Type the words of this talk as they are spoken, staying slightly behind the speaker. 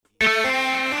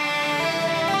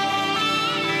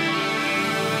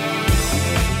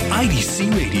IDC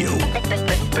Radio.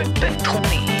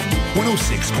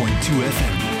 106.2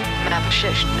 FM.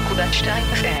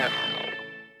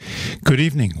 Good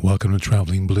evening. Welcome to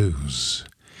Traveling Blues.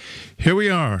 Here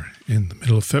we are in the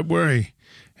middle of February,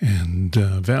 and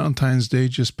Valentine's Day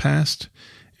just passed,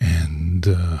 and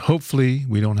hopefully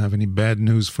we don't have any bad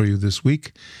news for you this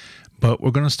week. But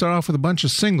we're going to start off with a bunch of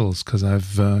singles because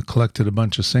I've collected a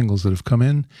bunch of singles that have come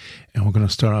in. And we're going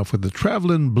to start off with the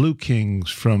Traveling Blue Kings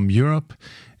from Europe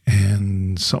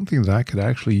and something that I could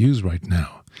actually use right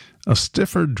now, a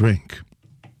stiffer drink.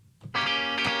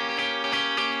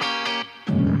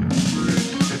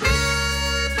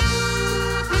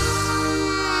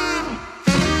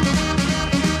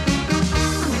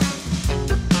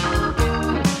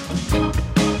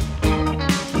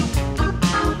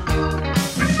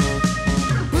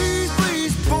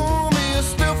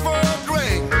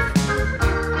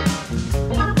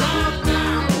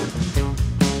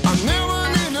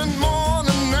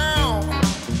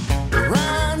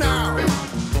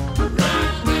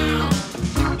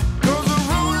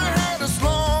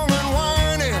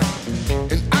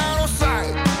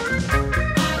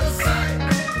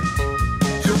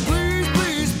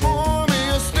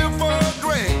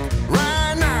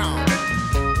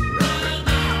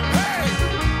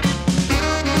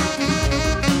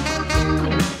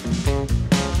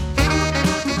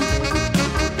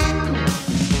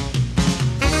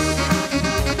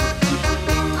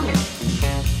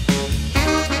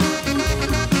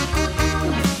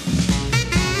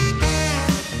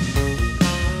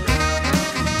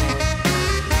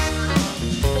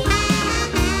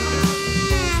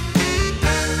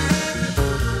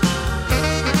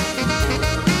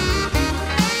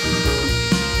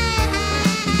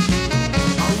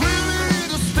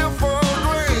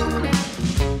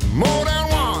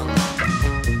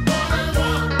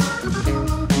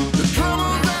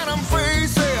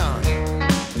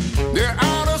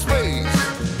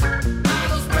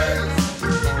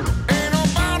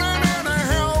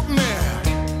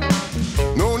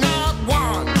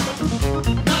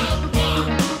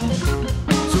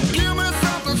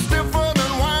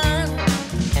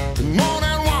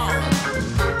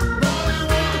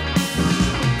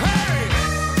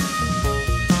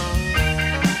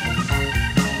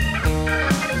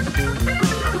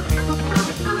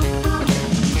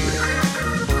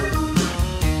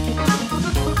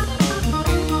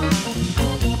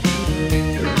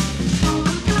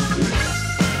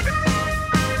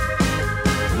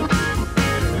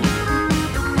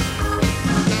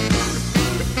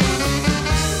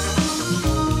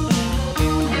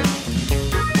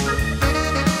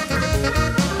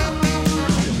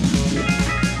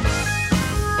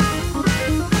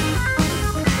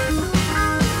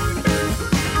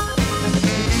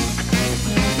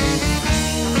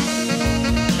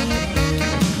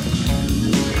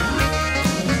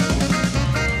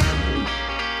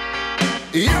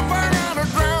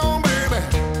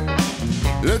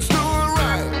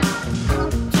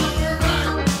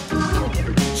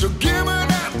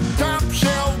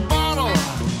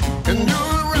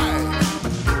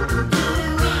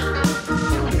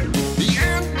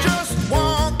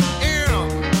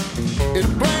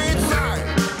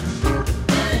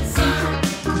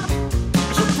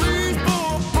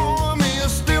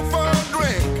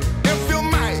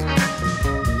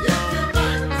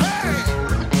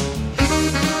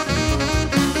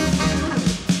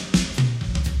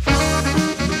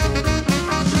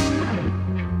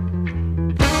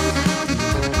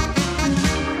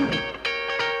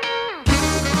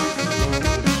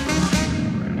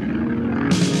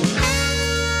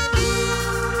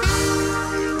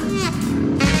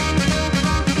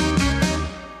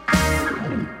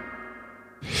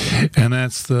 And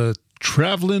that's the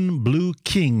Traveling Blue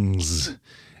Kings.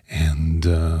 And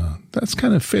that's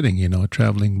kind of fitting, you know,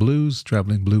 Traveling Blues,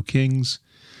 Traveling Blue Kings.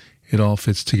 It all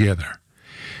fits together.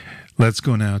 Let's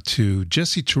go now to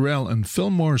Jesse Terrell and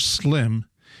Fillmore Slim.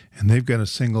 And they've got a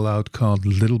single out called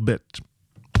Little Bit.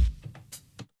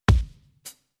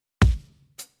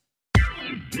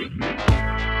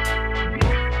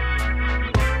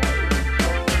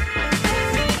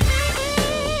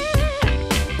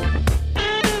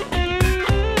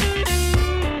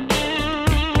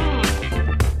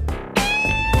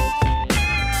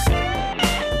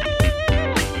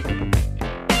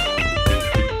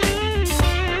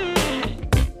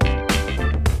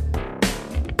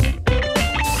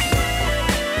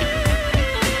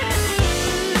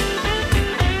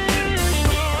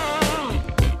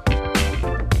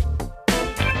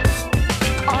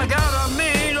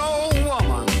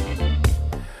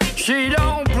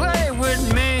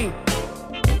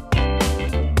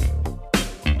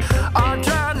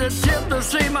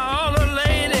 see my other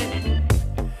lady,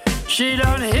 she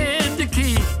done hit the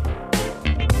key.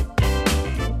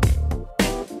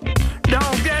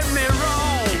 Don't get me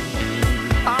wrong,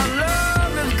 our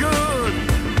love is good.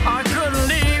 I couldn't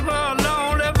leave her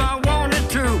alone if I wanted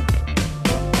to.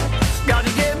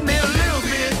 Gotta give me a little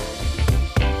bit.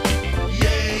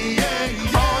 Yeah, yeah,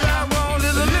 yeah. All I want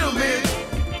is a little bit.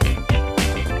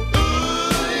 Ooh,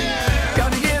 yeah.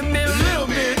 Gotta give me a little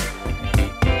bit.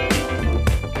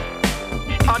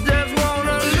 I just want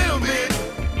a little bit.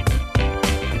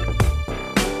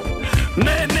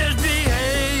 May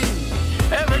misbehave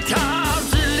every time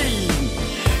she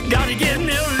leaves. Gotta give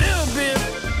me a little bit.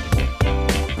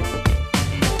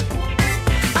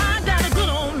 I got a good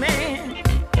old man.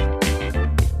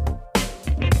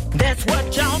 That's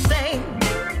what y'all think.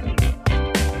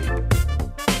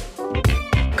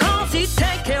 'Cause he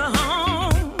take care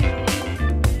home.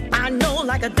 I know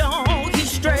like a dog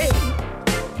he's stray.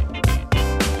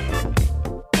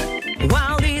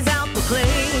 While he's out to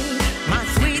play, my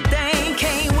sweet thing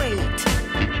can't wait.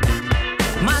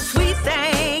 My sweet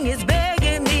thing is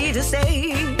begging me to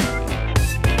stay.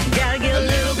 Gotta get a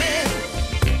little bit.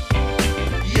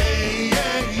 Yeah,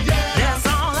 yeah, yeah. That's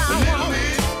all I want.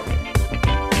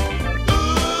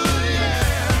 Ooh,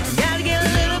 yeah. Gotta get a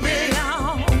little bit,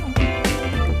 y'all.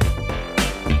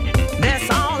 That's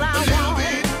all I want.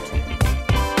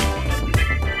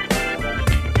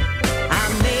 I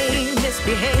may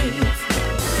misbehave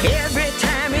every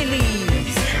time he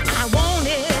leaves. I want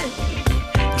it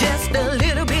just a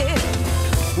little bit.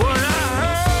 What I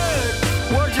heard,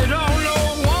 what you don't know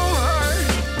won't hurt.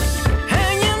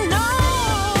 And you know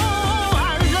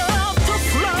I love to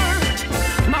flirt.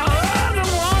 My other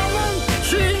woman,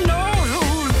 she knows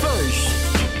who's first.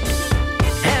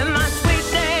 And my sweet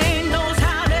thing knows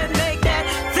how to make that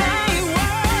thing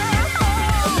work.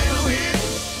 A little bit.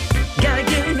 Gotta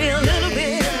give me a little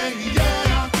bit.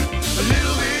 A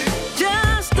little bit.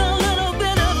 Just a little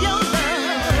bit of your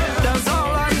love. That's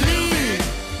all I need.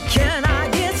 Can I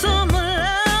get some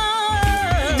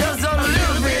love? Just a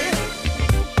little bit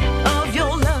of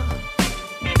your love.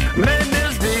 May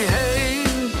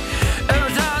misbehave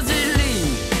every time she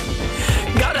leaves.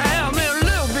 Gotta have me a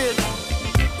little bit.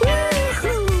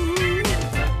 Woo-hoo.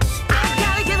 I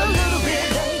gotta get a little bit.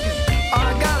 I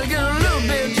gotta get a little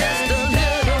bit. Just a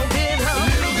little bit of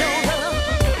your love.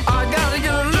 I gotta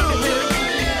get a little bit.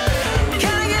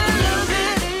 Can I get a little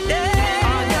bit? Yeah.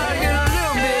 I gotta get a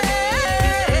little bit.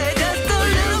 Just a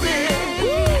little bit.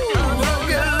 I gotta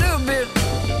get a little bit.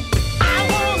 I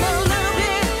want a little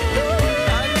bit.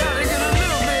 I gotta get a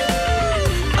little bit.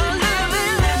 A little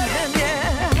bit,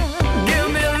 yeah. Give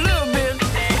me a little bit.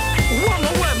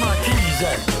 Wonder where my keys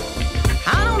at? I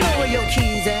don't know where your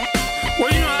keys at.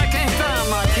 Well, you know I can't find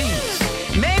my keys.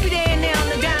 Maybe they're in there on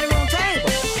the dining room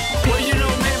table. Well, you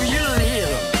know, maybe you done hear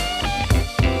them.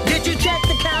 Did you check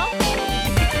the couch?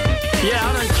 Yeah,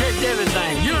 I done checked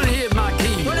everything. You done hit my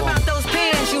keys. What about those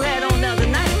pants you had on the other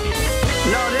night?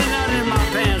 No, they're not in my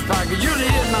pants pocket. You done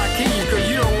hit my keys because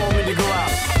you don't want me to go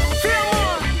out.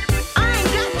 Fillmore, I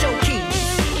ain't got your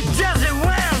keys. Jesse,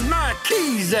 where's my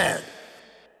keys at?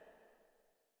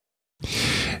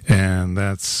 And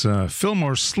that's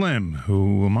Fillmore Slim,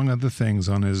 who, among other things,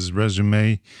 on his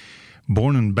resume,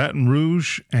 born in Baton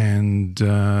Rouge, and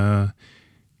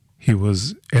he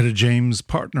was Etta James'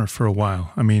 partner for a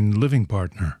while. I mean, living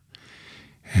partner.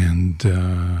 And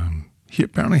he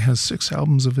apparently has 6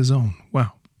 albums of his own.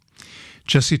 Wow.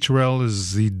 Jessie Terrell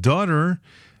is the daughter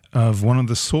of one of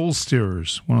the Soul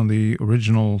Stirrers, one of the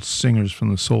original singers from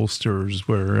the Soul Stirrers,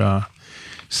 where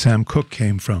Sam Cooke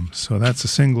came from. So that's a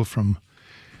single from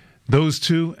those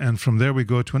two. And from there we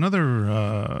go to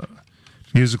another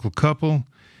musical couple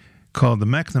called the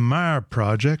McNamara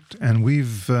Project. And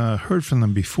we've heard from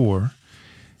them before.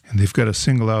 And they've got a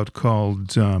single out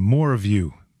called More of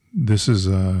You. This is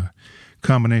a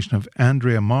combination of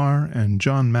Andrea Marr and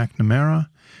John McNamara,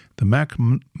 the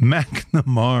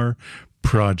McNamara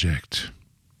Project.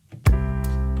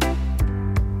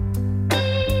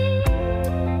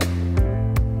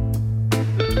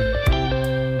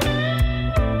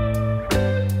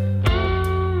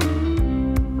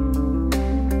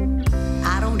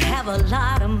 I don't have a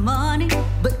lot of money,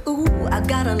 but ooh, I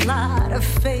got a lot of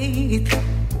faith.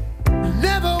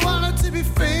 Never wanted to be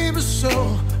famous,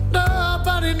 so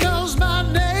nobody knows my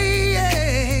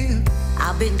name.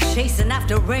 I've been chasing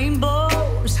after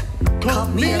rainbows,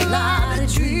 caught me a lot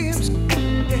of dreams.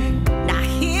 Now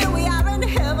here we are in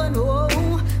heaven,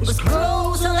 oh, it was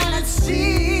closer than it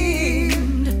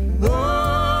seemed. Oh,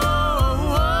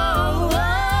 oh, oh.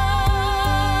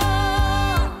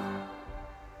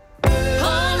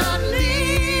 All I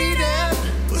needed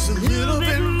was a little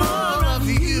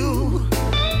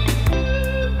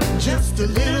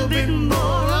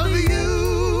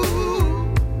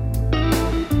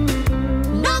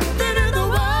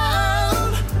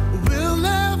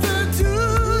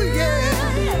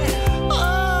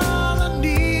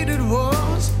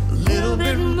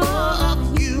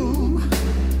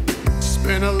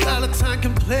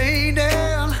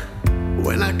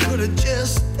should've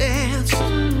just danced.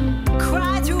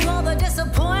 Cried through all the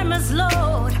disappointments,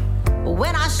 Lord,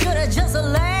 when I should have just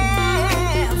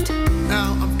laughed.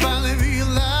 Now I'm finally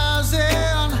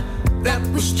realizing that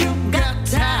we still got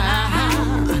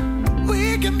time.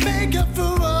 We can make up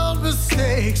for all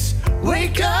mistakes.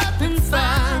 Wake up and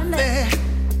find that.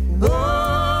 Whoa.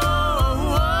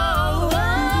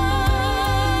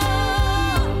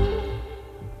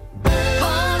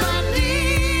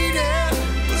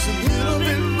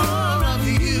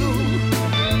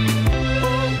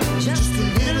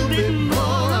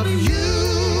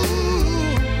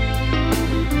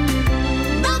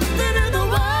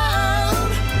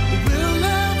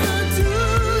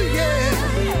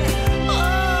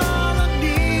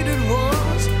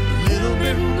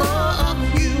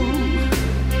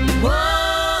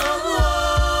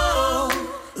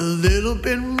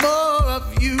 Bit more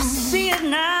of you. See it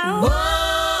now. Whoa,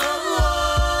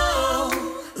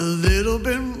 a little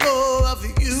bit more of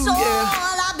you. So yeah.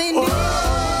 all I've been doing.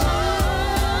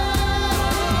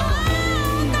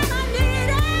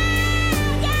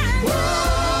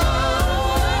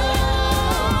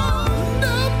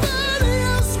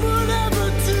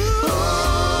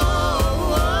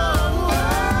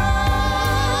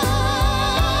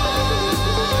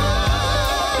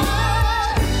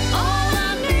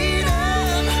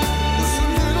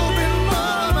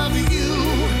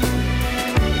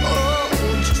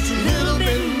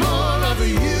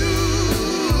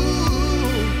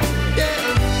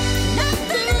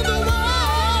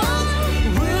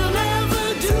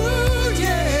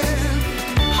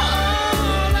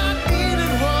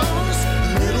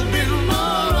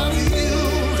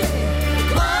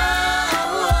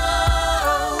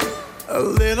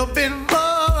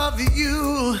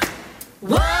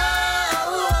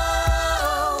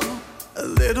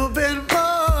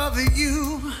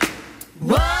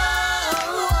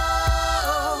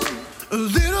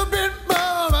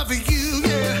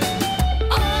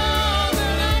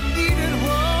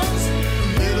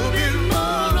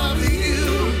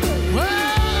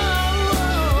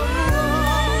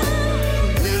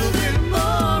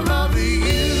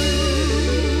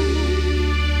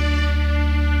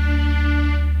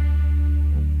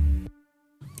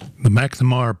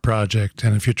 McNamara Project.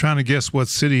 And if you're trying to guess what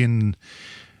city in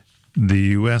the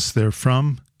U.S. they're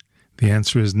from, the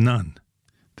answer is none.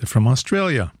 They're from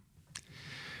Australia.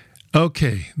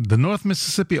 Okay, the North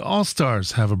Mississippi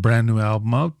All-Stars have a brand new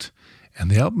album out,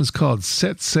 and the album is called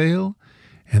Set Sail,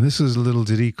 and this is a little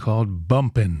ditty called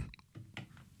Bumpin'.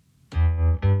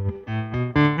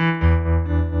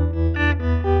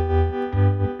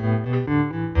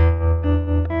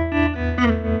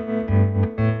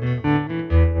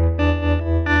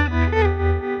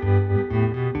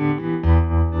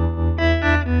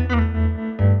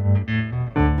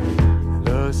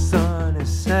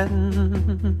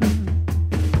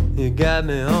 Got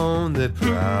me on the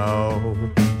prowl,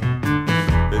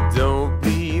 but don't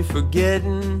be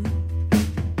forgetting.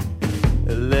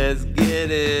 Let's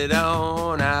get it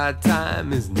on, our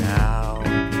time is now.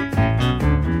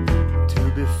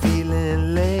 To be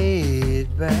feeling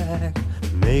laid back,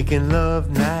 making love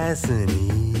nice and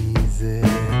easy.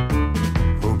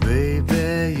 Oh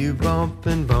baby, you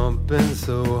bumpin', bumpin'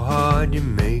 so hard you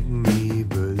make me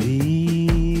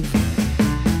believe.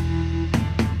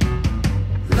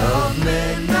 Love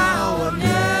me now or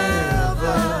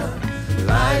never.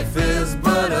 Life is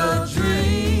but a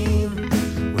dream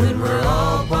when we're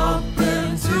all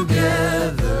bumping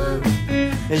together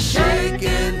and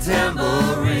shaking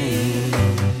tambourine.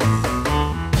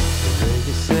 Make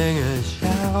a sing and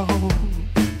shout,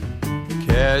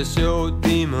 cast your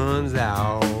demons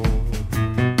out.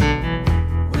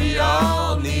 We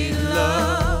all need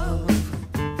love.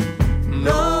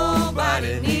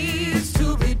 Nobody needs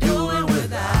to be doing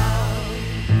without.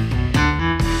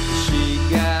 She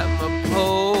got my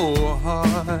poor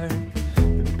heart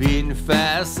beating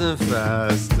fast and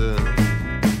faster.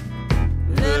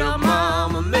 Little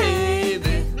mama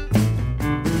maybe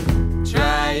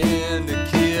trying to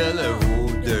kill her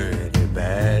old dirty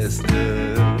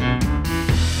bastard.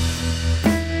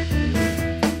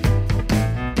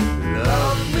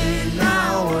 Love me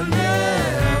now or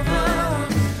never.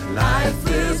 Life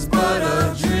is but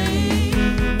a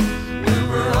dream when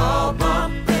we're all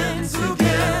bumping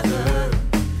together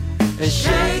and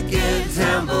shaking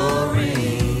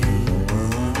tambourine.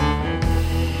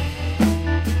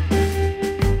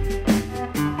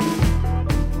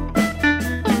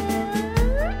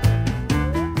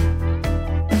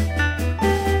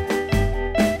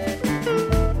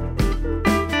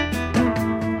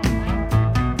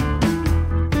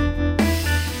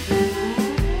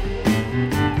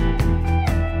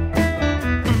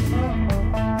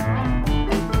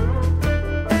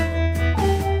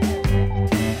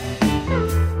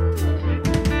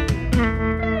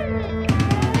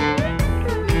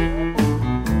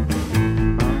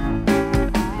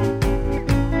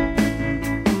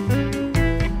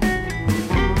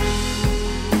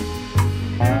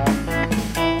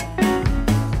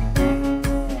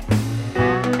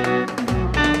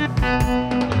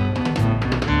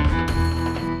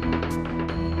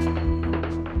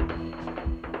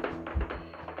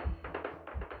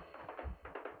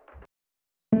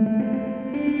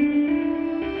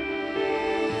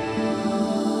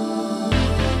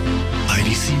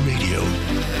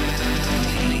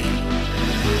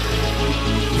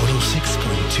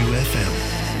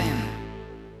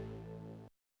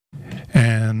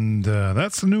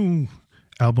 that's the new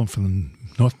album from the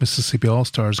North Mississippi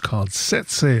All-Stars called Set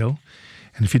Sail.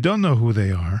 And if you don't know who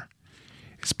they are,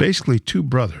 it's basically two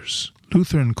brothers,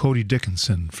 Luther and Cody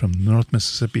Dickinson from the North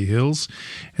Mississippi Hills.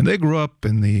 And they grew up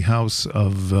in the house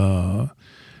of a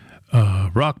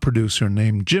rock producer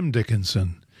named Jim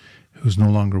Dickinson, who's no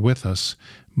longer with us.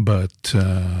 But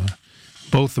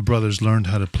both the brothers learned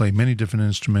how to play many different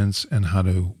instruments and how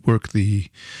to work the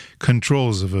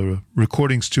controls of a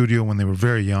recording studio when they were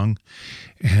very young.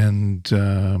 And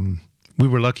we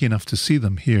were lucky enough to see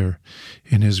them here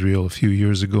in Israel a few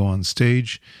years ago on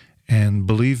stage. And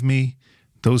believe me,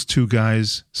 those two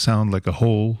guys sound like a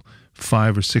whole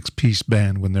 5 or 6 piece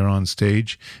band when they're on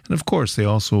stage. And of course, they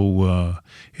also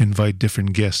invite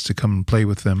different guests to come and play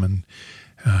with them and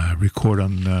record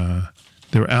on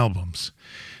their albums.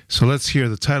 So let's hear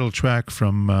the title track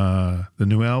from the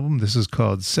new album. This is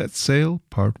called Set Sail,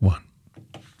 Part 1.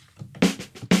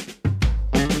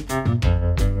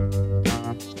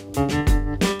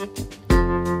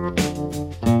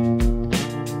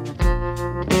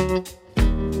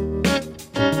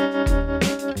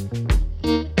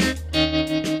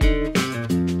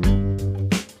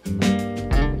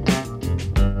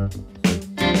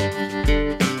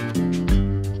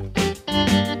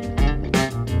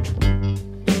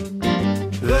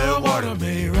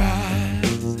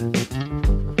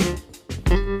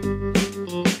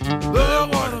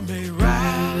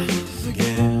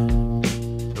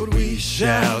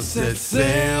 Set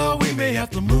sail, we may have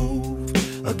to move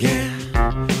again,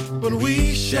 but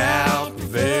we shall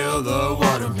prevail. The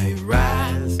water may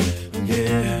rise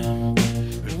again,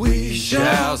 but we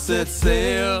shall set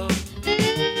sail.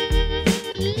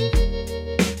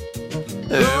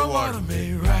 The water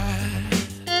may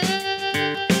rise,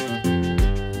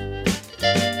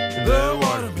 the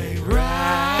water may rise.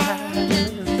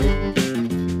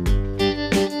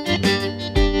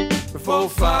 Before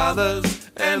fathers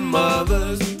and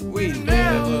mothers, we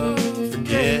never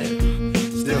forget.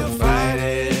 Still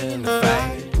fighting the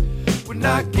fight, we're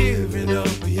not giving up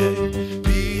yet.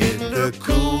 Be it the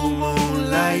cool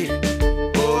moonlight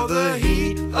or the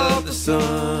heat of the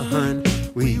sun,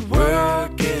 we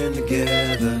working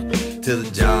together till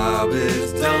the job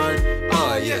is done.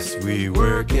 Oh yes, we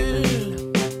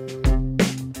working.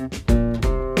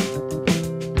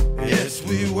 Yes,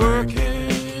 we working.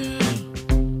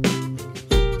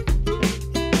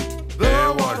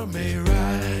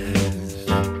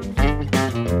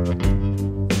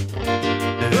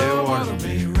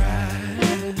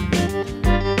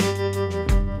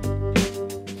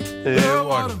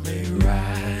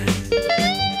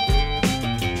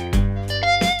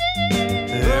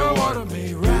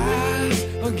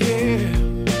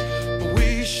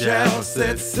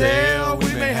 Set sail,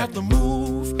 we may have to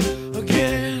move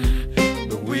again,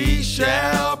 but we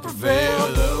shall prevail.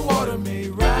 The water may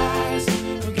rise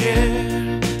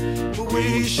again, but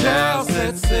we shall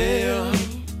set sail.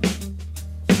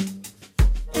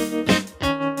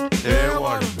 The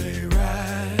water may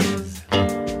rise,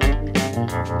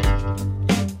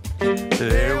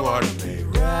 the water may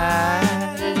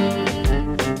rise.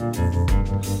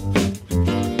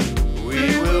 We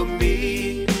will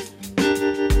meet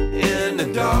in the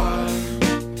dark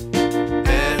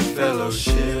and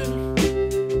fellowship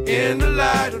in the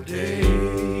light of day.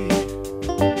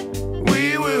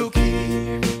 We will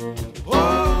keep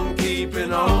on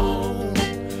keeping on.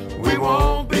 We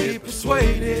won't be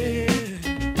persuaded.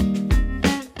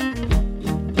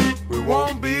 We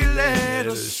won't be led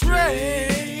astray.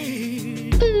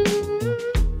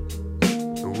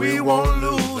 We won't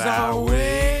lose our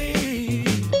way.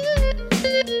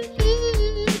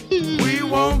 We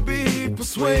won't be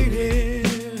persuaded.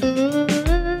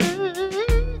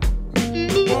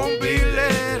 Won't be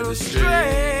led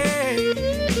astray.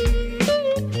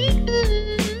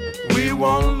 We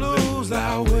won't lose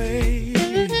our way.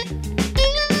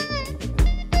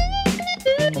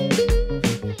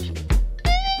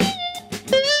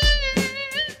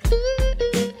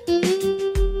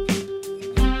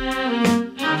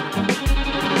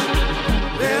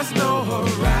 There's no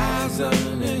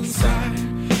horizon in sight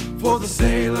for the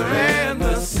sailor and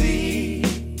the sea.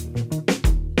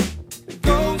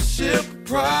 Ghost ship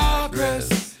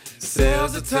progress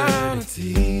sails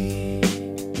eternity.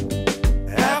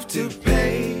 Have to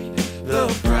pay the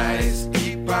price,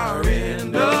 keep our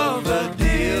end of the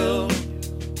deal.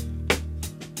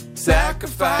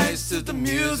 Sacrifice to the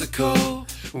musical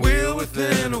wheel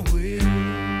within a wheel.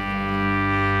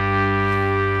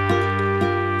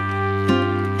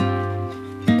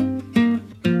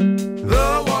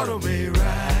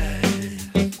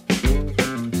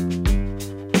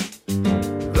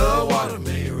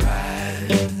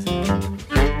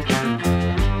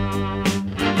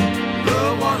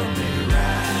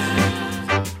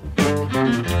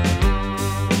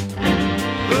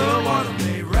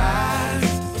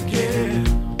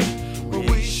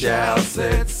 shall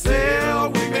set sail.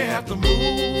 We may have to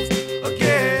move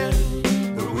again,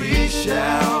 but we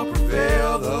shall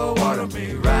prevail. The water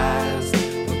may rise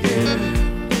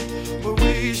again, but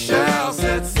we shall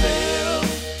set sail.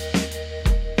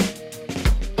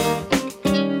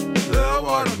 The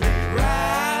water may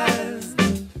rise.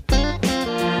 The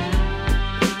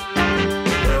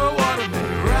water may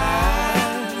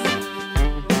rise.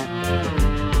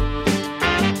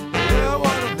 The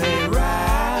water may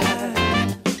rise.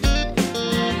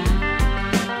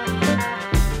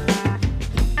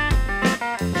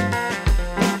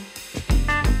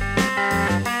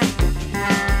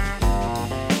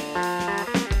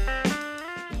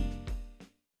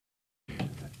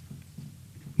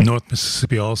 North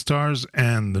Mississippi All-Stars,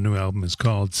 and the new album is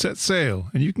called Set Sail,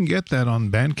 and you can get that on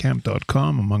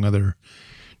bandcamp.com among other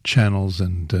channels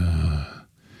and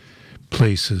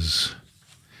places.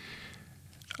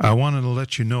 I wanted to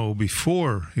let you know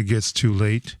before it gets too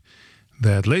late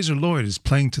that Laser Lloyd is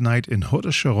playing tonight in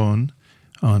Hod Sharon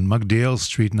on Magdiel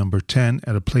Street number 10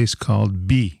 at a place called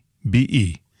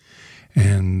B.E.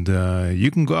 And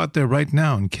you can go out there right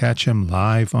now and catch him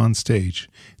live on stage.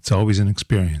 It's always an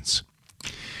experience.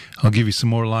 I'll give you some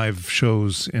more live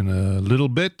shows in a little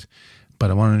bit,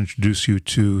 but I want to introduce you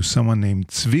to someone named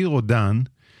Tzvi Rodan,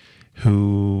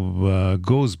 who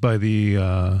goes by the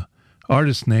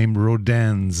artist name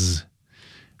Rodanz.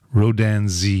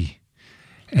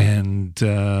 And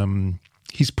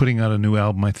he's putting out a new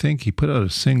album, I think. He put out a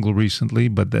single recently,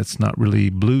 but that's not really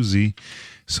bluesy.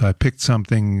 So I picked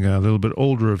something a little bit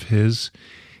older of his.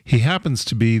 He happens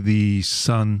to be the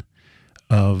son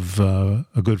of a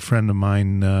good friend of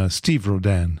mine, Steve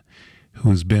Rodan,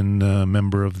 who's been a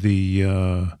member of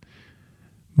the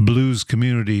blues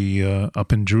community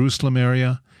up in Jerusalem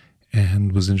area,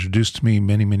 and was introduced to me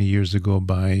many, many years ago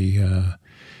by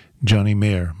Johnny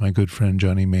Mayer, my good friend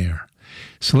Johnny Mayer.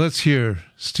 So let's hear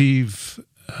Steve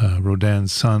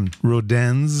Rodan's son,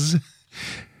 Rodanz,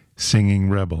 singing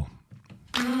Rebel.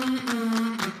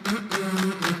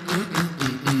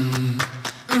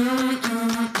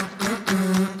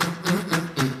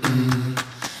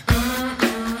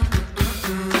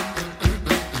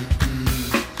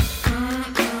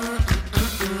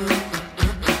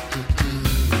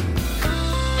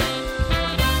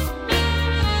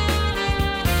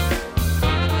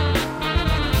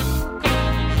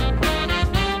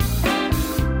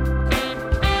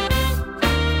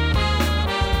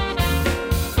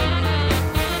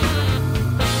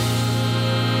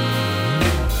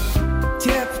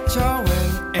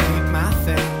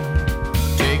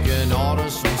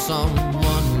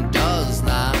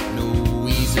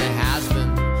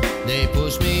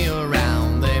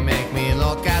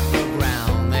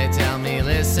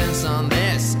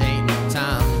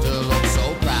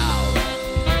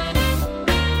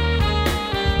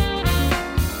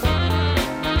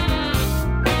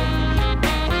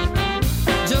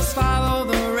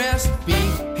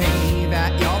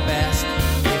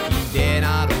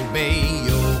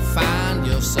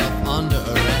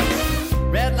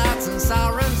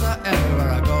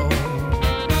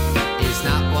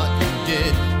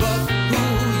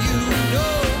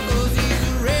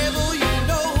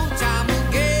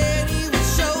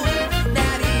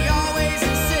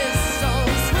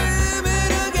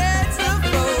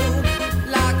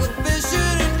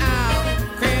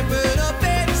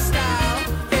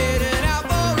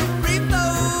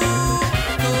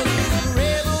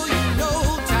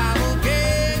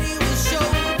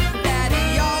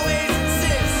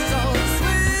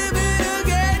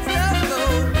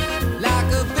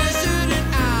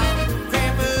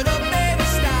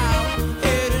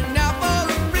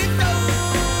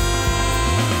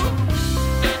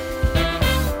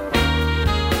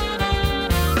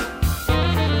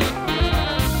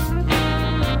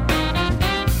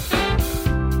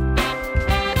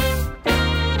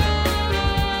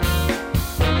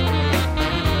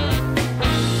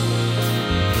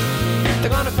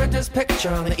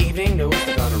 On the evening news,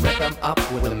 they're gonna rip them up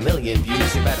with 1 million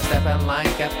views. You better step in line,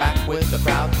 get back with the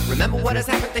crowd. Remember what has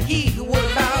happened to he who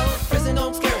would bow. Prison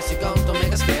don't scare us, your guns don't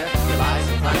make us scared. Your lies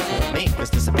and crimes won't make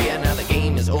us disappear. Now the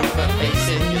game is over, face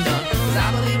it, you're done. Cause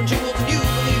I believe in jewels and you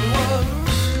believe in one.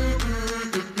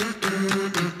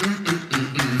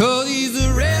 Cause he's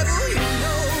a rebel, you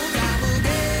know. Time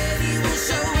again he will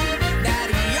show that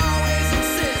he always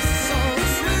insists on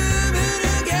swimming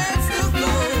against the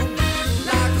flow.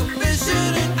 Like a fish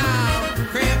in an aisle,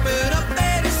 cramping up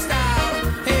baby style,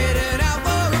 heading out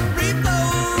for a free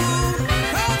flow.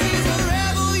 Cause he's a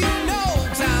rebel, you know.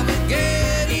 Time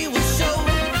again he will show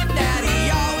that he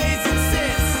always insists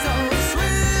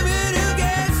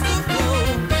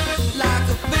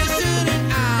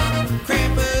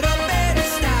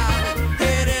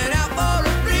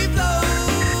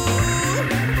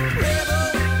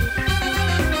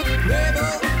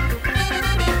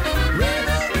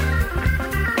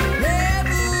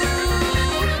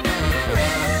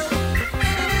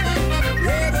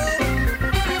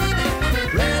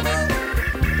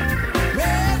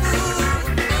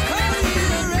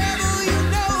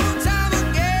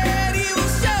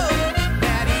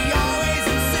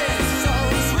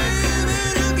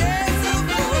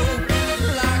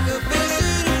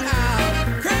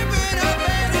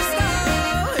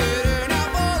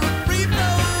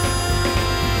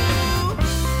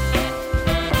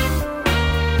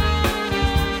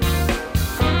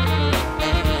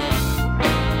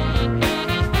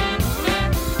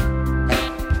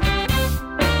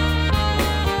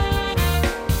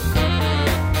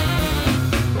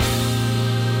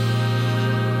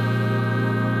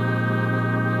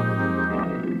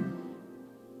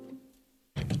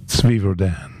Svivo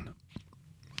Dan.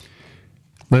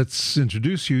 Let's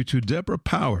introduce you to Deborah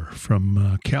Power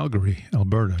from Calgary,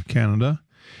 Alberta, Canada.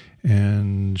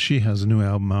 And she has a new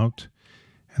album out.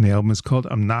 And the album is called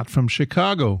I'm Not From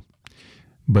Chicago.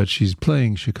 But she's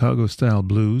playing Chicago-style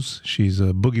blues. She's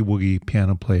a boogie-woogie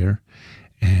piano player.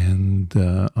 And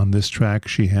on this track,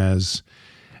 she has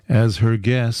as her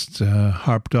guest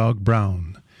Harp Dog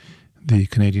Brown, the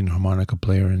Canadian harmonica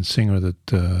player and singer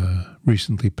that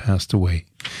recently passed away.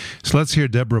 So let's hear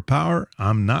Deborah Power,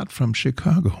 I'm Not From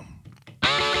Chicago.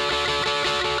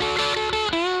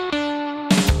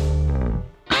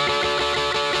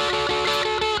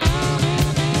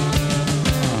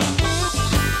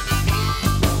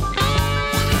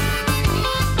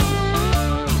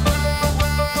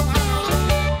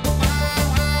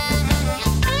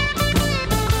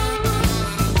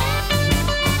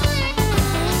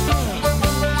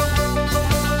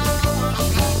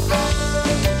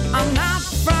 I'm not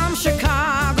from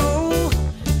Chicago,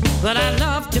 but I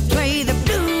love to play the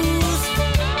blues.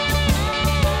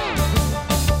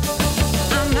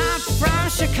 I'm not from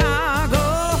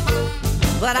Chicago,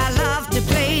 but I love to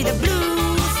play the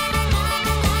blues.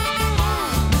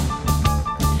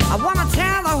 I wanna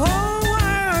tell the whole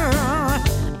world,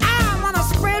 I wanna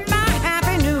spread my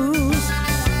happy news.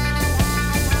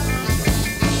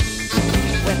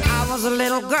 When I was a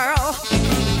little girl,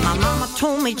 my mama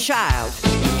told me, child,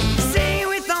 sing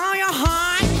with all your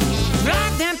heart,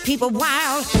 drive them people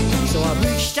wild. So I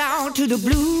reached out to the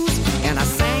blues and I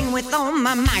sang with all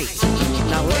my might.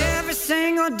 Now every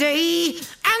single day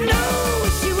I know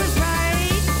she was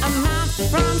right. I'm not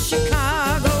from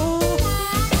Chicago,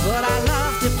 but I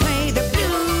love to play the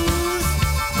blues.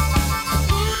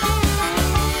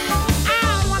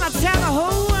 I wanna tell the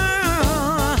whole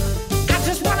world, I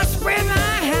just wanna spread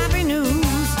my happy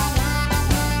news.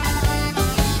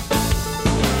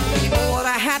 Oh, what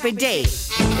a happy day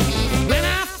when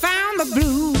I found the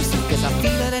blues, 'cause I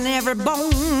feel it in every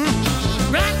bone,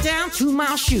 right down to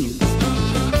my shoes.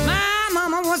 My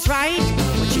mama was right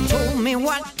when she told me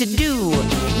what to do.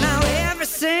 Now every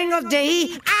single day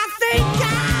I thank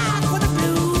God for the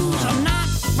blues. I'm not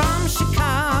from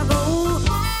Chicago,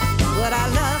 but I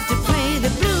love to play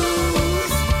the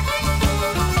blues.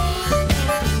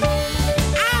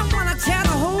 I wanna tell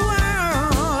the whole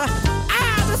world, I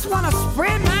just wanna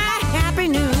spread my happy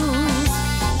news.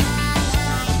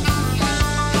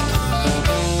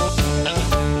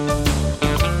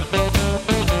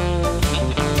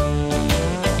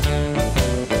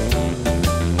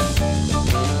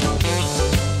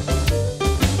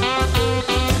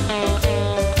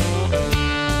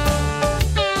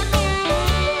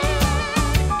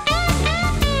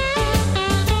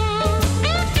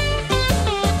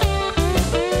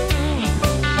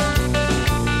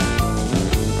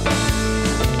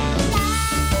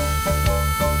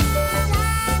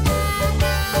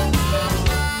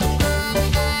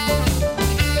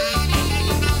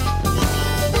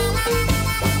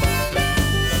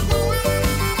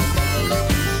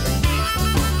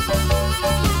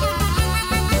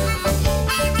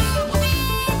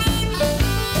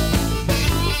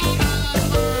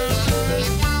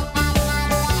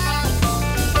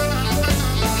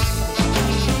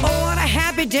 Oh, what a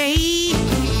happy day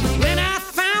when I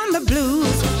found the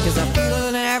blues, 'cause I feel it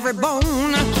in every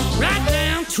bone, right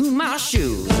down to my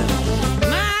shoes.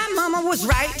 My mama was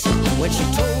right when she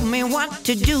told me what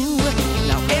to do.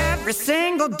 Now every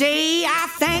single day I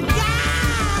thank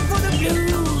God for the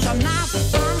blues. I'm not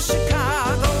from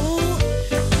Chicago,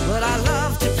 but I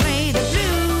love to play the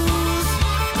blues.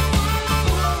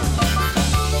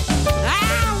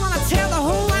 I wanna tell the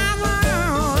whole wide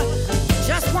world,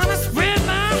 just wanna spread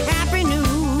my happy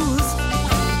news.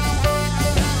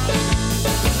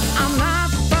 I'm not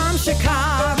from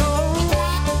Chicago,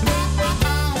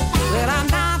 but I'm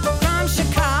not from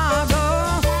Chicago.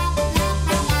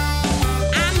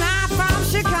 I'm not from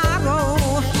Chicago.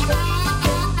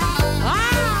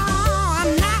 Oh,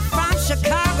 I'm not from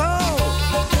Chicago.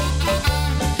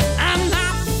 I'm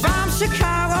not from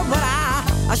Chicago, but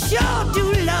I sure do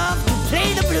love to play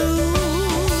the blues.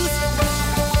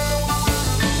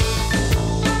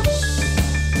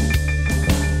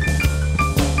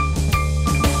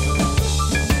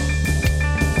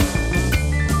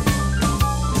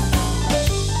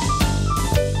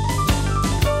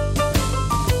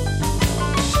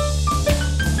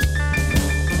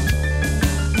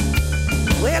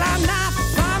 Well, I'm not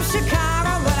from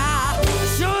Chicago, but I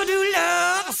sure do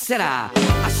love, I said I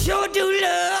sure do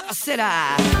love, I said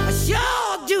I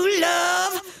sure do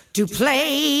love to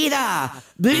play the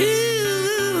blues.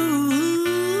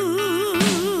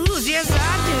 Yes, I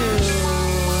do.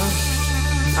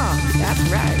 That's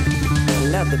right. I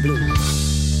love the blues.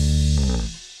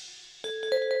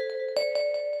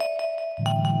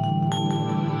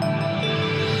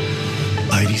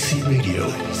 IDC Radio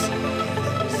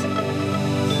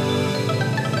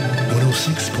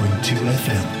 106.2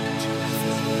 FM.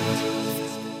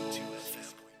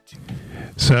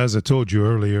 So as I told you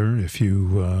earlier, if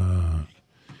you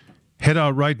head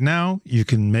out right now, you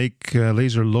can make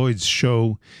Laser Lloyd's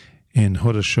show in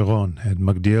Hod HaSharon at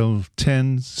Magdiel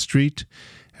 10 Street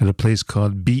at a place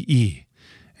called BE.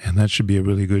 And that should be a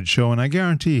really good show. And I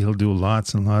guarantee he'll do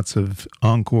lots and lots of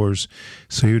encores.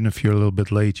 So even if you're a little bit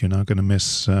late, you're not going to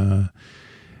miss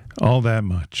all that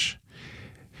much.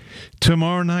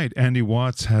 Tomorrow night, Andy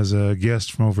Watts has a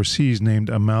guest from overseas named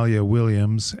Amalia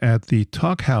Williams at the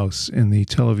Talk House in the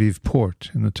Tel Aviv port,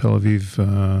 in the Tel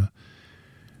Aviv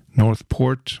North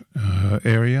Port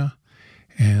area.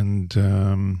 And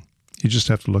you just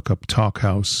have to look up Talk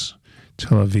House,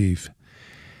 Tel Aviv.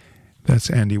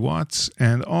 That's Andy Watts.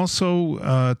 And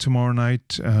also tomorrow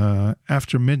night,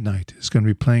 after midnight, is going to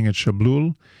be playing at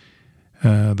Shablul.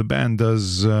 The band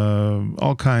does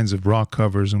all kinds of rock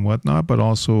covers and whatnot, but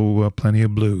also plenty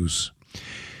of blues.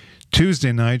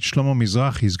 Tuesday night, Shlomo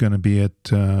Mizrahi is going to be at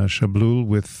Shablul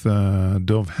with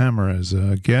Dov Hammer as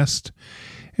a guest.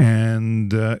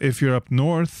 And if you're up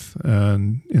north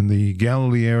in the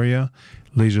Galilee area,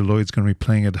 Laser Lloyd's going to be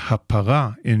playing at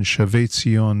Hapara in Shavei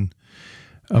Tzion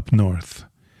up north.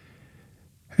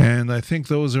 And I think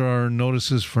those are our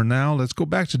notices for now. Let's go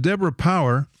back to Deborah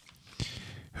Power,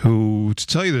 who, to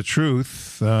tell you the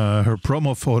truth, her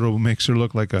promo photo makes her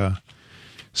look like a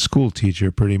school teacher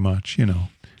pretty much, you know.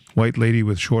 White lady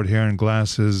with short hair and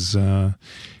glasses in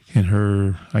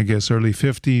her, I guess, early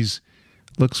 50s.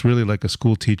 Looks really like a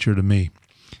school teacher to me.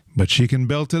 But she can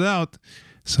belt it out.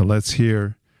 So let's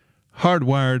hear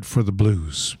Hardwired for the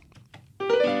Blues. I've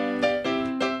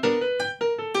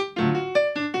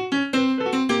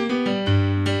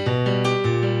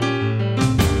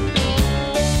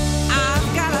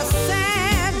got a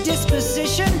sad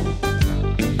disposition.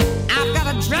 I've got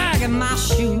a drag in my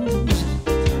shoes.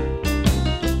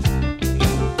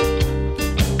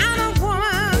 I'm a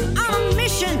woman on a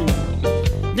mission.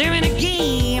 They're in a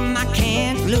game I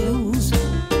can't lose.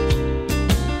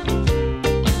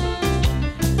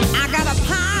 I got a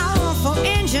powerful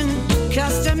engine,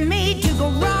 custom made to go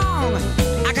wrong.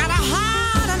 I got a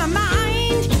heart and a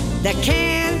mind that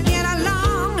can't get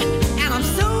along. And I'm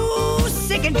so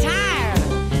sick and tired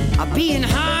of being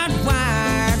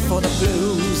hardwired for the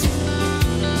blues.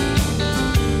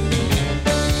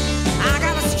 I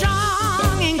got a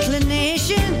strong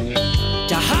inclination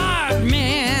to hard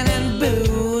men and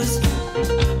booze.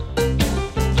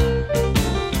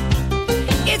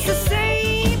 It's a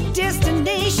safe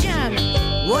destination,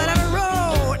 whatever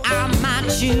road I might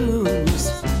choose.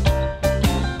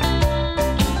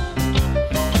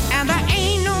 And there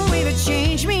ain't no way to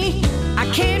change me. I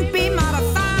can't be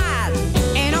modified.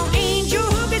 Ain't no angel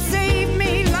who could save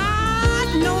me.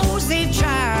 Lord knows they've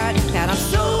tried. And I'm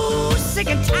so sick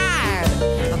and tired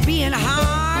of being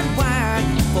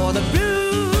hardwired for the blues.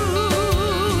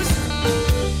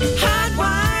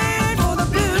 Hardwired for the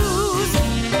blues.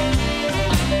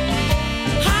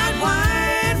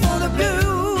 Hardwired for the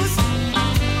blues.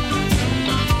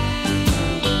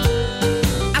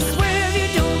 I swear if you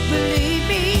don't believe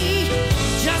me,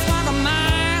 just walk a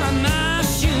mile in my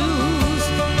shoes.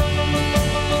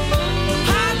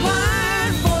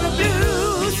 Hardwired for the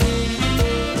blues.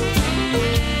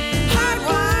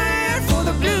 Hardwired for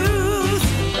the blues.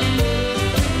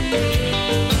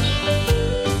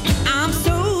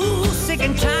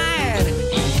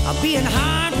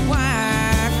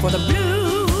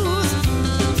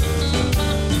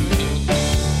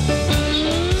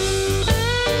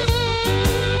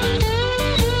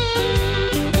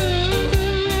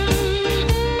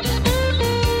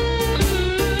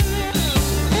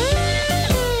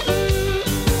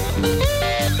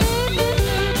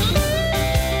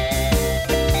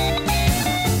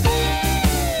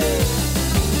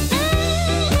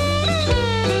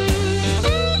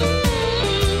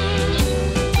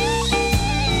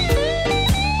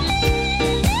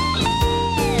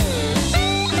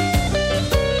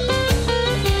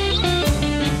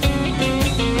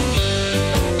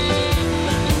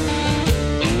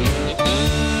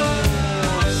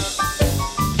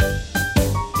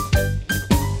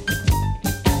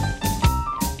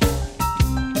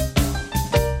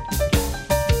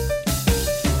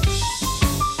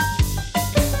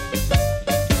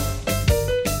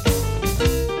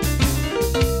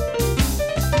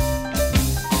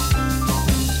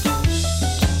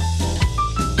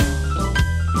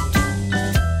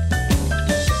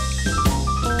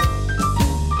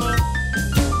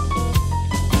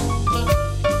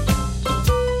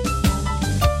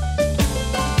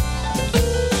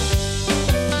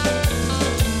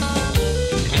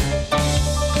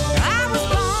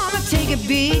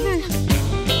 beaten,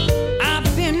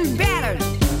 I've been battered,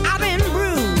 I've been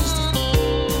bruised.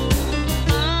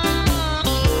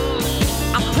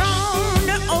 I'm prone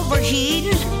to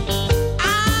overheating,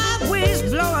 always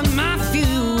blowing my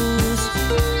fuse.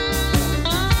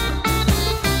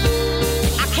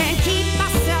 I can't keep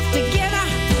myself together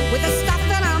with the stuff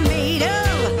that I'm made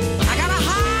of. I got a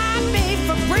heart made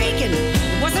for breaking,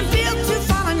 wasn't built to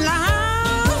fall in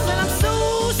love, and I'm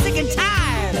so sick and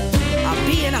tired of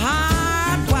being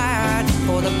hardwired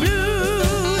for the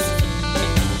blues.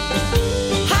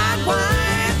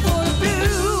 Hardwired for the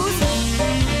blues.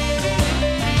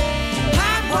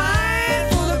 Hardwired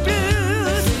for the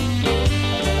blues.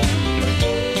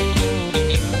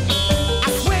 I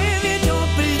swear if you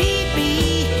don't believe me,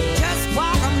 just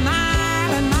walk a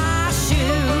mile in my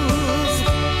shoes.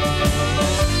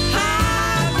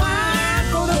 Hardwired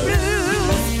for the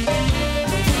blues.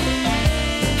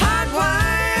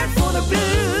 Hardwired for the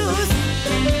blues.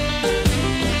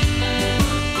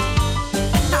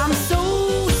 I'm so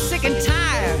sick and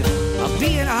tired of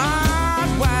being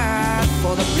hardwired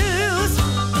for the blues.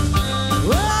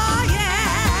 Oh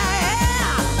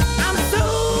yeah, I'm so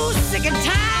sick and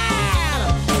tired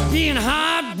of being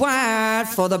hardwired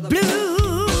for the blues.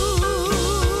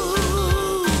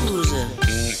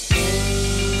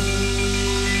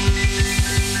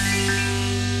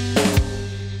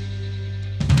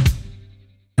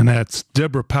 And that's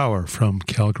Deborah Power from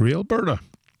Calgary, Alberta.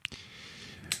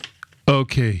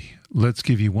 Okay, let's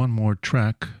give you one more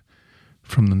track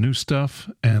from the new stuff.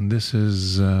 And this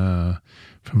is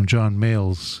from John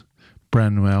Mayall's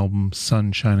brand new album,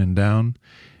 Sun Shining Down.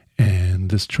 And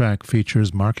this track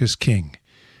features Marcus King.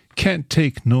 Can't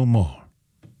Take No More.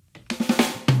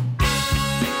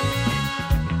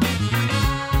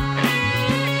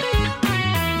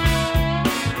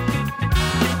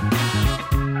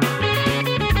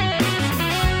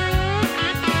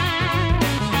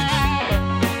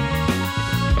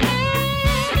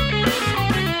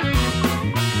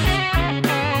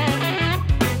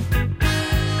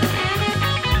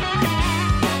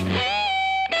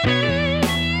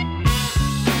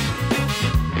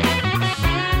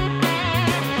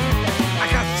 I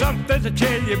got something to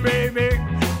tell you, baby.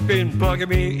 Been bugging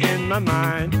me in my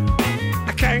mind.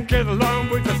 I can't get along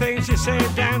with the things you say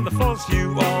and the faults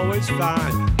you always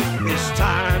find. It's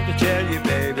time to tell you,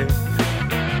 baby.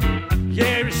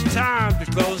 Yeah, it's time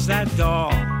to close that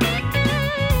door.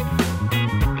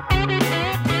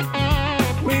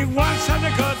 We once had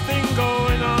a good thing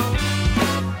going on,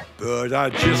 but I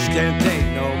just can't take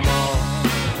no more.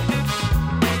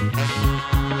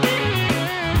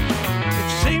 It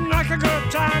seemed like a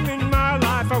good time in my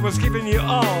life. I was giving you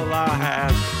all I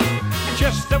had.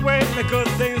 Just the way the good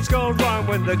things go wrong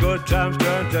when the good times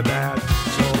turn to bad.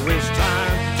 So it's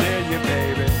time to tell you,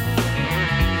 baby.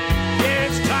 Yeah,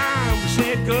 it's time we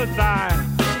said goodbye.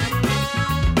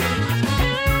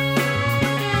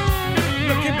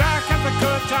 Looking back at the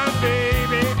good time,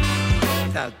 baby,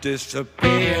 that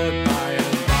disappeared by and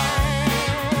by.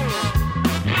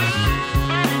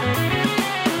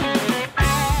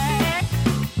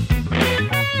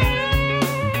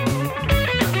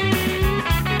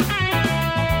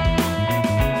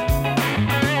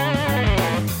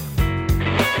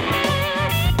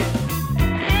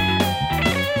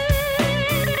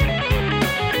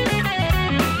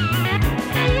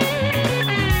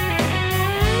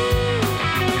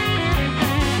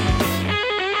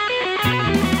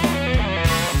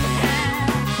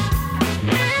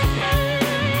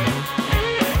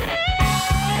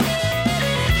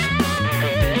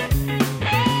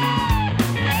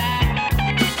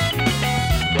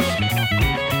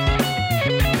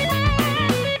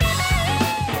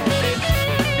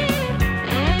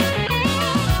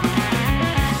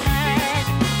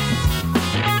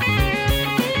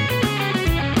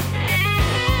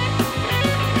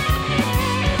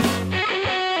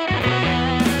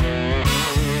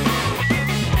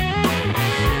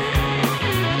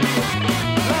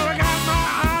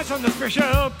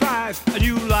 Special prize, a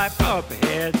new life up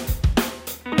ahead.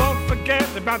 Don't forget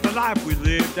about the life we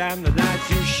lived and the nights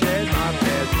you shared my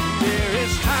bed. Here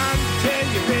it's time to tell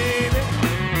you, baby.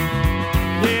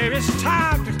 Here it's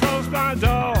time to close my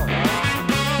door.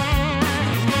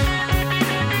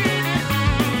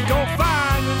 Go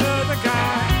find another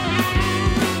guy,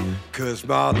 'cause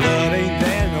my love ain't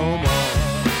there no more.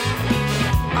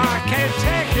 I can't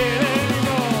take it anymore.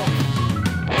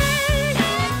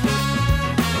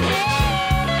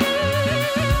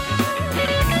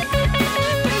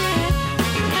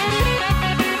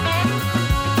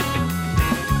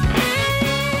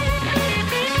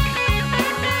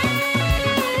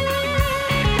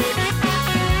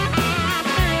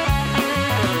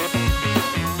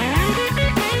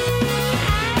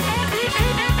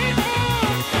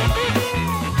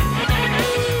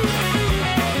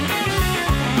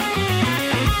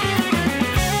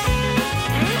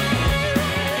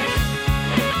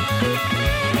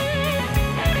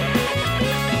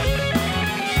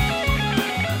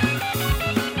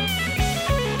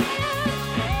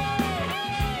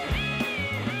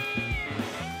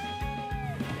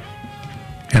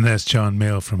 And that's John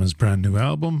Mayall from his brand new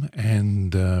album.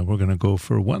 And we're going to go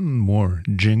for one more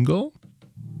jingle.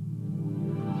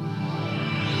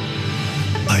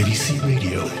 IDC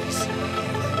Radio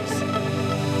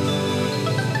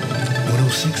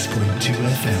 106.2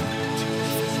 FM.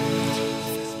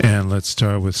 And let's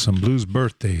start with some blues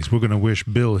birthdays. We're going to wish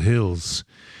Bill Hills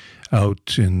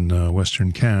out in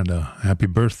Western Canada happy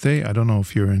birthday. I don't know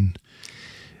if you're in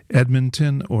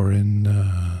Edmonton or in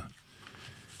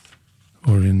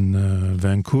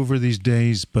Vancouver these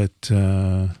days, but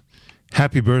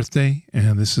happy birthday.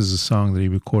 And this is a song that he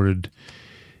recorded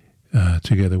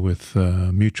together with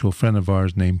a mutual friend of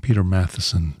ours named Peter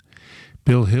Matheson.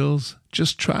 Bill Hills,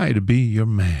 just try to be your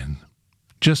man,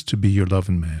 just to be your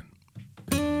loving man.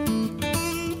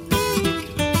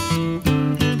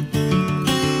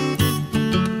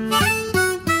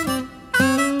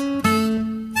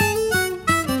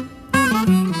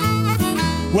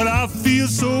 Well, I feel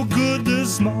so good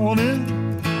this morning.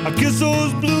 I kiss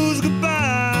those blues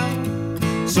goodbye.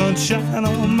 Sunshine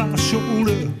on my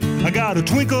shoulder. I got a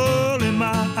twinkle in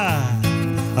my eye.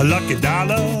 A lucky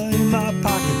dollar in my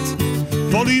pocket.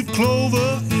 Four-leaf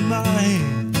clover in my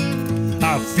hand.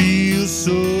 I feel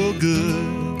so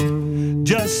good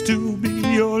just to be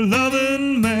your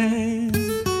loving man.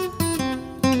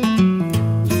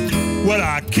 Well,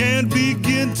 I can't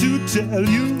begin to tell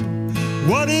you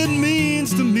what it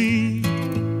means to me.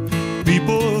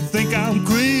 People think I'm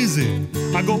crazy.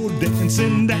 I go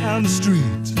dancing down the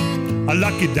street. A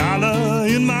lucky dollar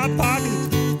in my pocket.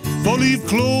 Four-leaf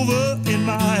clover in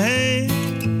my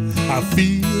hand. I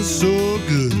feel so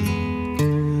good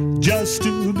just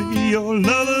to be your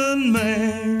loving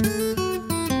man.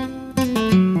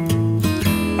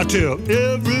 I tell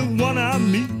everyone I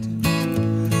meet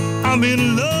I'm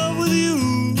in love with you.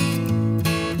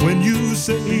 When you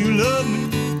say you love me,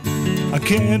 I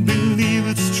can't believe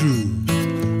it's true.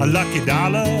 A lucky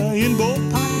dollar in both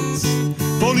pockets,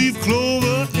 four-leaf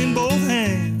clover in both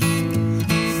hands.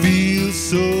 Feels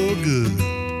so good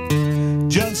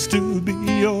just to be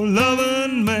your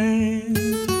loving man.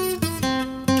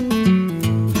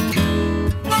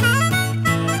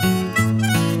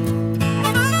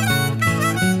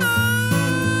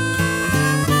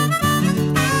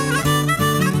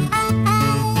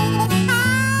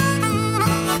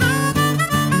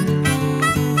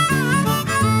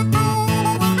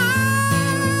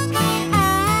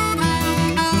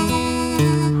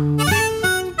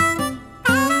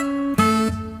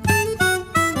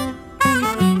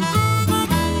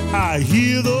 I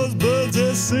hear those birds,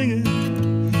 they're singing,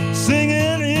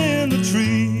 singing in the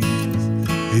trees.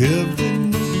 Every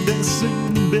note they're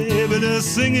singing, baby, they're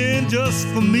singing just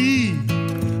for me.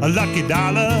 A lucky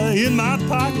dollar in my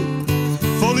pocket,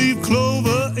 four-leaf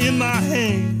clover in my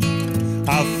hand.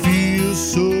 I feel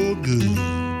so good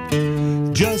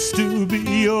just to be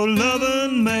your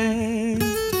loving man.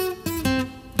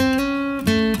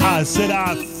 I said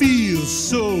I feel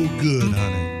so good,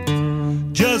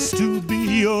 honey, just to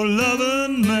be your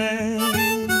loving man.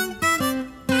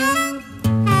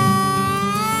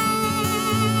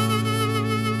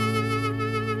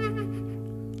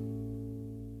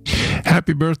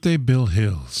 Happy birthday, Bill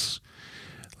Hills.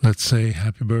 Let's say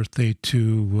happy birthday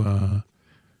to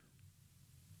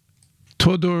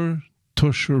Todor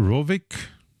Toshorovic.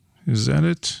 Is that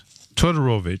it?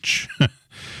 Todorovich.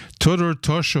 Todor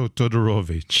Tosho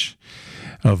Todorovich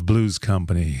of Blues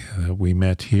Company. We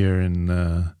met here in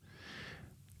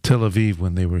Tel Aviv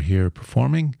when they were here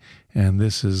performing, and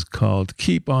this is called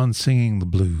Keep On Singing the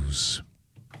Blues.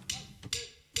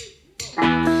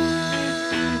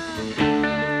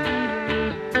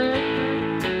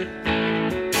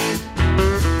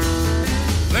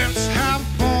 Let's have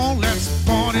fun, let's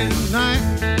party tonight.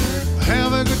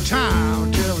 Have a good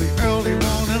time till the early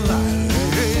morning light.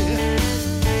 Hey,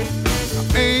 I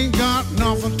ain't got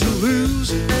nothing to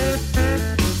lose.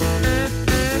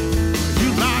 You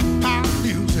like pop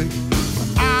music, but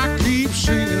I keep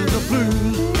singing the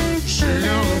blues, singing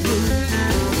the blues.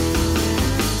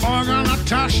 Organ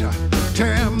Natasha,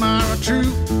 Tamara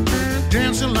too,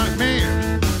 dancing like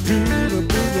men, do the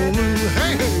boogaloo.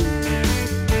 Hey, hey.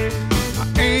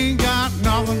 Ain't got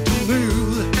nothing to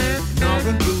lose,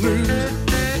 nothing to lose.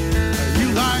 You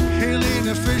like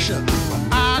Helene Fisher, but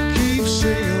I keep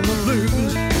singing the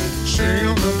blues,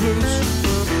 singing the blues.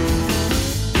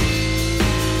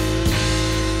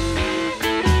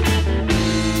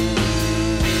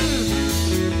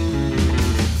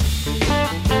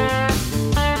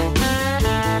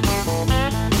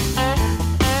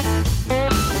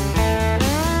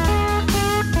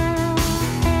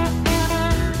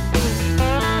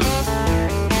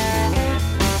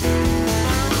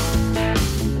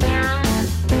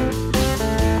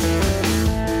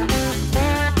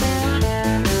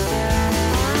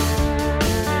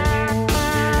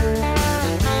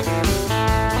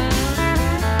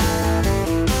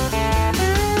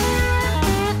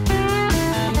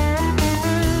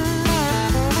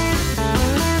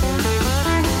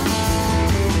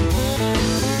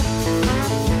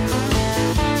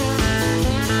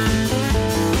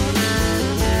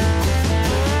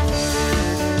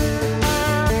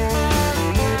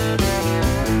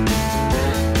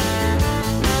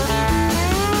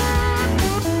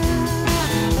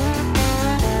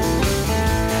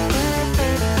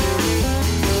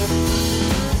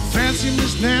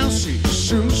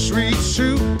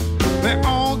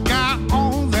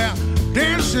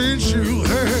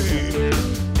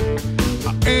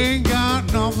 Ain't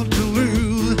got nothing to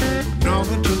lose,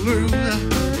 nothing to lose.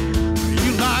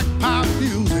 You like pop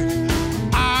music,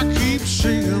 I keep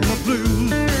singing the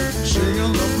blues,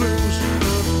 singing the blues.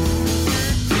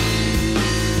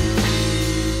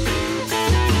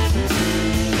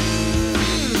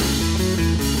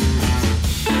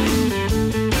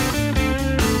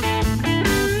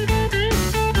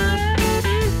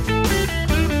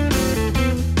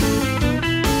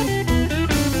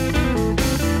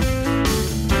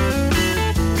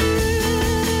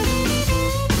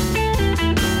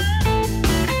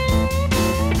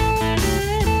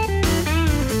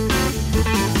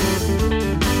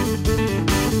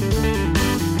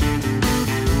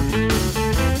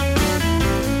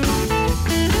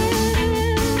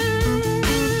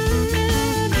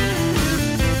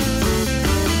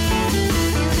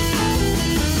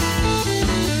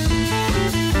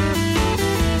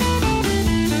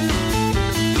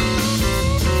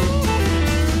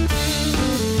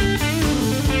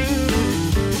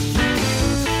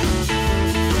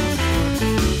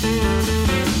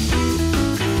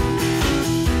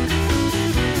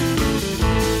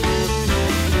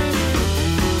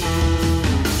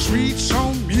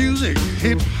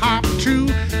 Hip-hop too,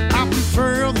 I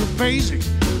prefer the basics,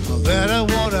 that is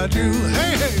what I do.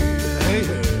 Hey, hey, hey,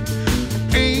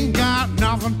 hey. Ain't got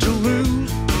nothing to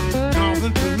lose,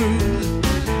 nothing to lose.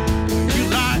 You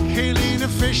like Helena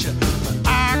Fisher, but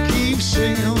I keep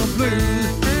singing the blues,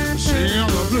 singing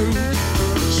the blues,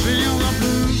 singing the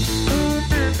blues,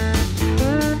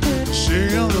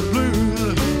 singing the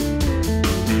blues,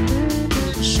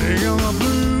 singing the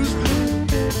blues.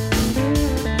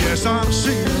 Yes, I'm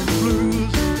singing the blues.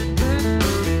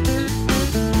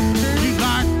 You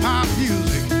like pop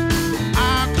music, I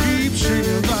keep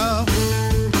singing the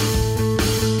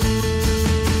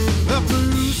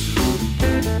blues,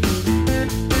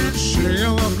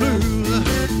 singing the blues.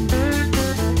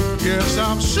 Yes,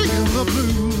 I'm singing the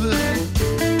blues,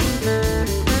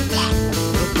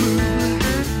 the blues.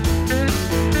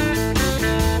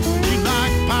 You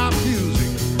like pop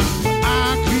music, I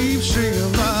keep singing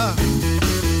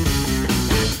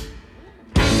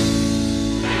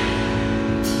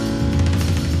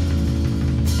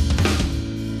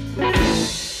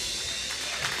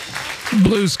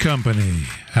Blues Company,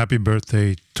 Happy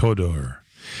Birthday, Todor.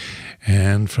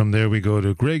 And from there we go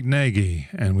to Greg Nagy,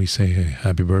 and we say hey,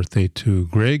 happy birthday to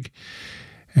Greg.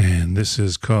 And this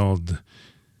is called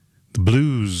The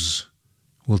Blues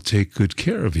Will Take Good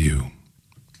Care of You.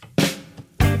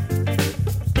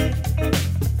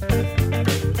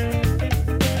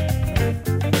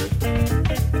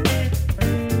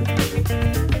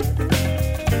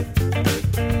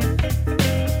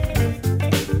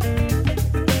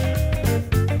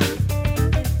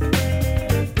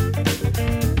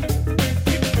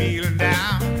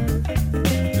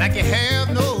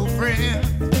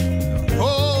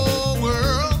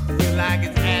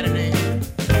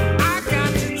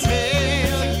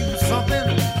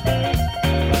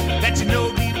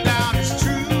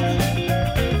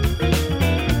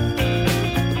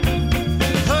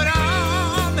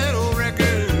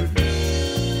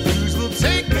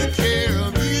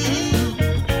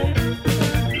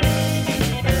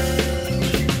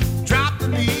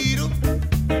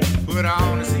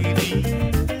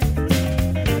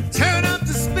 Turn up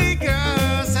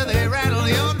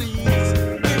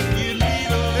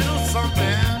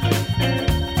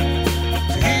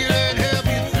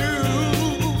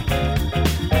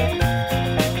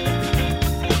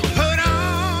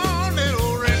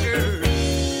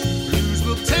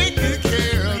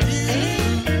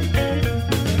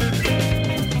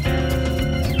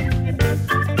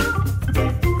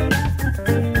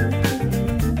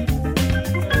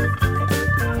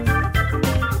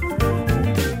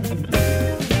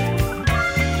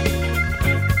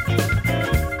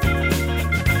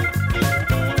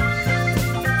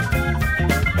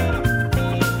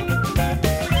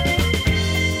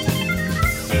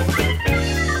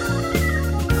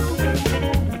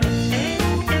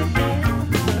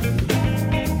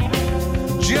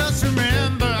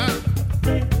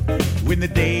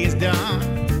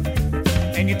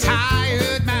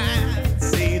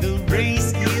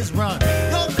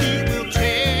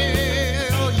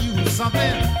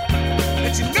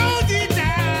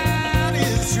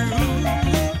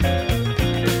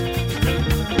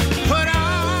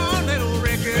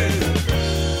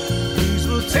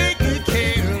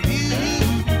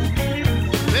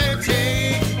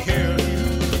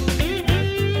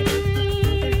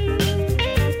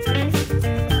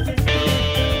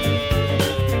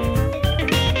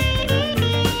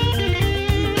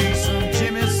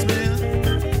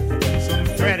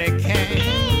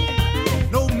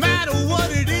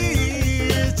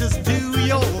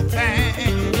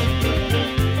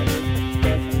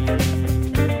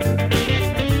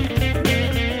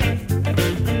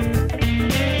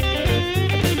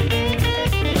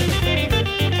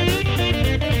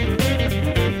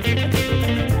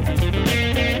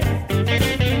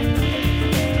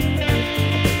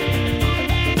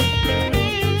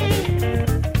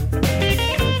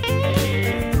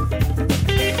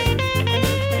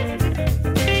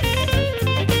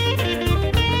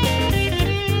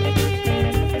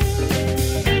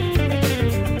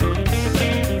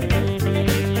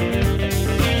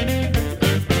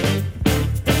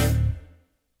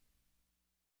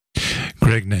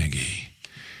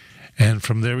And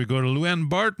from there we go to Luann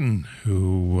Barton,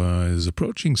 who is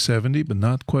approaching 70, but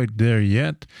not quite there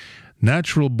yet.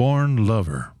 Natural Born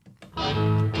Lover.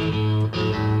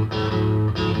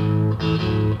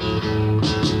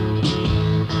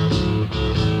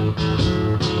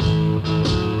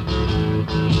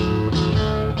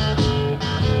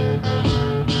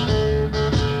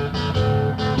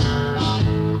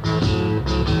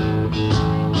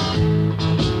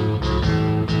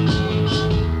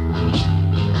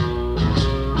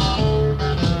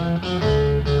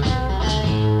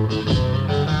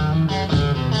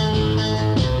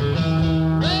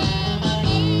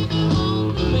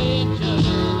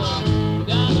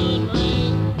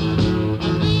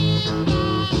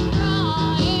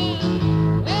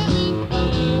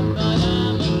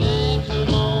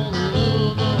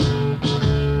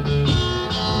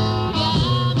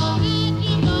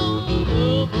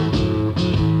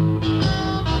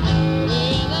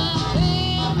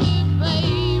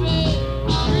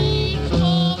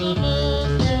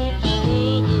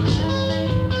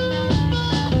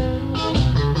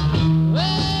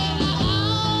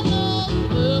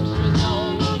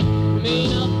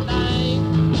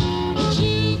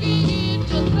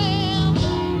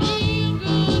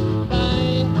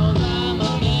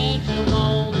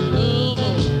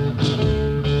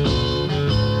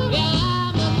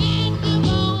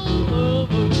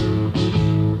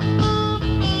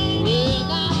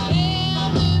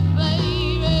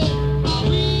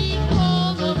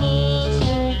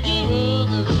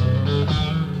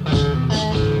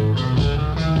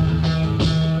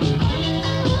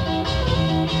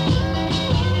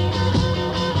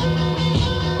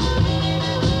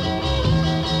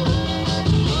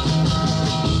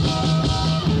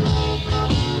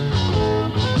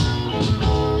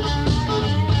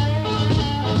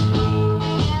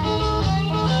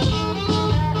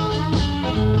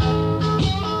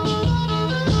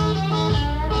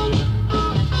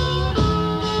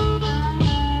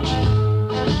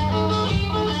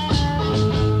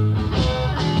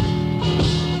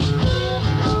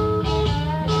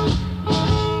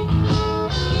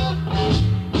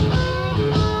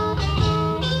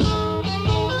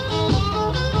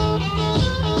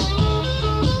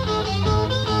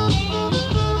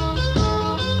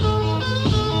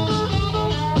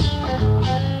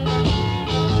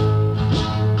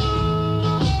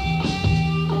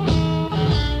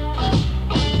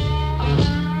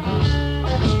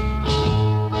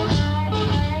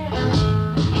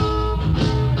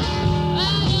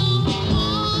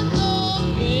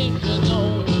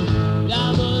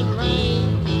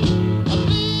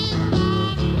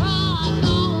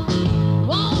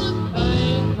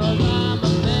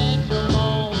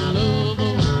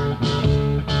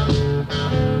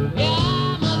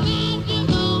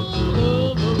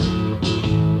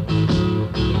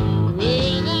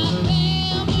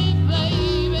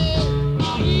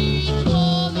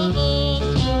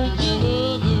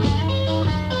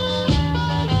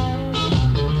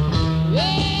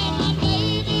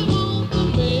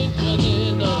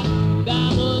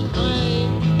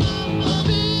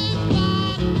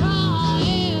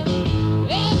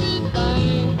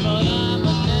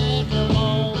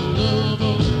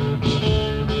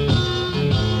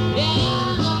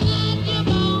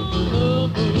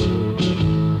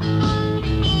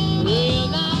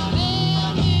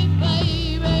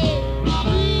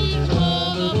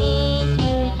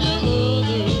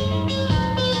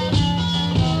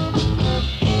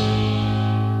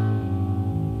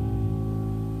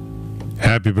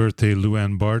 Happy birthday,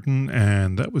 Luann Barton.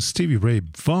 And that was Stevie Ray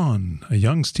Vaughan, a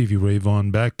young Stevie Ray Vaughan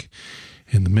back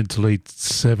in the mid to late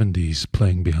 70s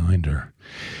playing behind her.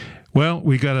 Well,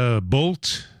 we got a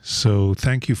bolt, so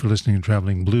thank you for listening to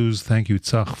Traveling Blues. Thank you,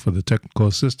 Tzach, for the technical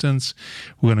assistance.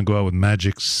 We're going to go out with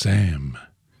Magic Sam.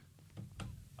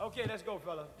 Okay, let's go,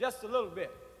 fella. Just a little bit.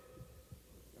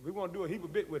 We want to do a heap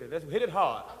of bit with it. Let's hit it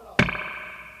hard.